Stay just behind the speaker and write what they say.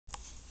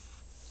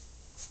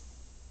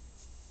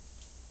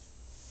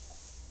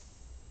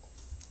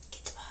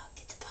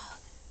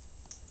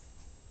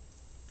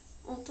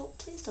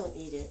don't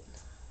eat it.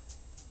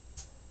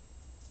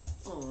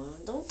 Aw,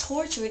 don't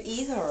torture it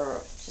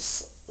either.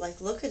 Just, like,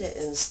 look at it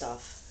and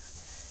stuff.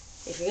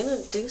 If you're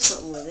gonna do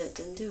something with it,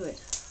 then do it.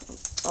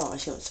 Oh,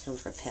 she wants to come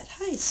for a pet.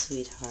 Hi,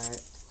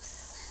 sweetheart.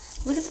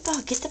 Look at the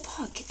bug. Get the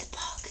bug. Get the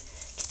bug.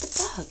 Get the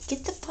bug.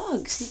 Get the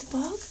bug. See the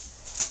bug?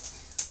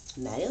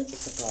 Matty will get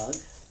the bug.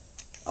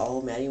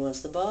 Oh, Matty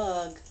wants the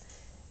bug.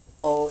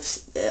 Oh,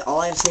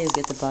 all I have to say is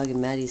get the bug,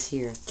 and Matty's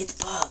here. Get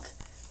the bug.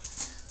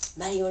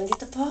 Matty, you want to get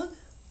the bug?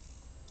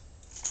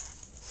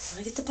 Want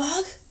to get the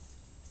bug?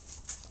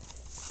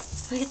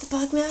 Want to get the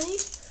bug, Matty?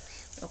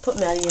 I'll put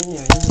Matty in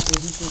there. He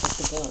can get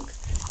the bug.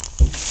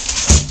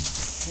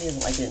 He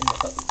doesn't like it in here.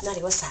 But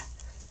Matty, what's that?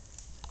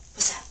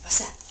 What's that? What's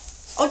that?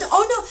 Oh, no,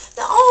 oh, no,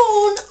 no,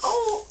 oh, no,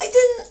 oh, I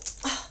didn't.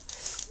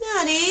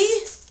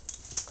 Matty.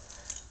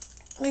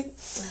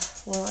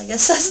 Well, I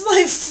guess that's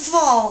my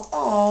fault.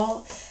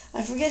 Oh,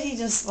 I forget he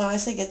just, when I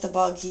say get the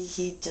bug,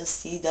 he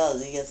does. He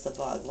gets the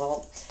bug.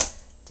 Well,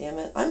 damn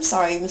it. I'm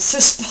sorry, Mr.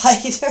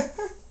 Spider.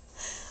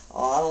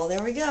 Oh, well,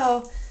 there we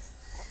go.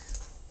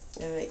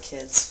 All right,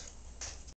 kids.